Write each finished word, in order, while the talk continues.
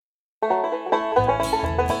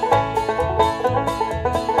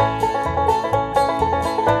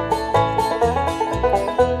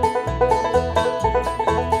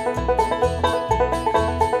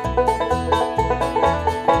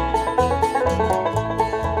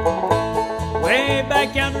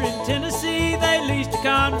Back yonder in Tennessee, they leased a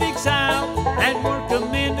convicts out and worked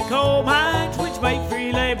them in the coal mines, which make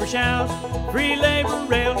free labor shout. Free labor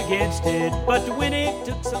railed against it, but to win it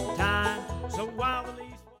took some time. So while the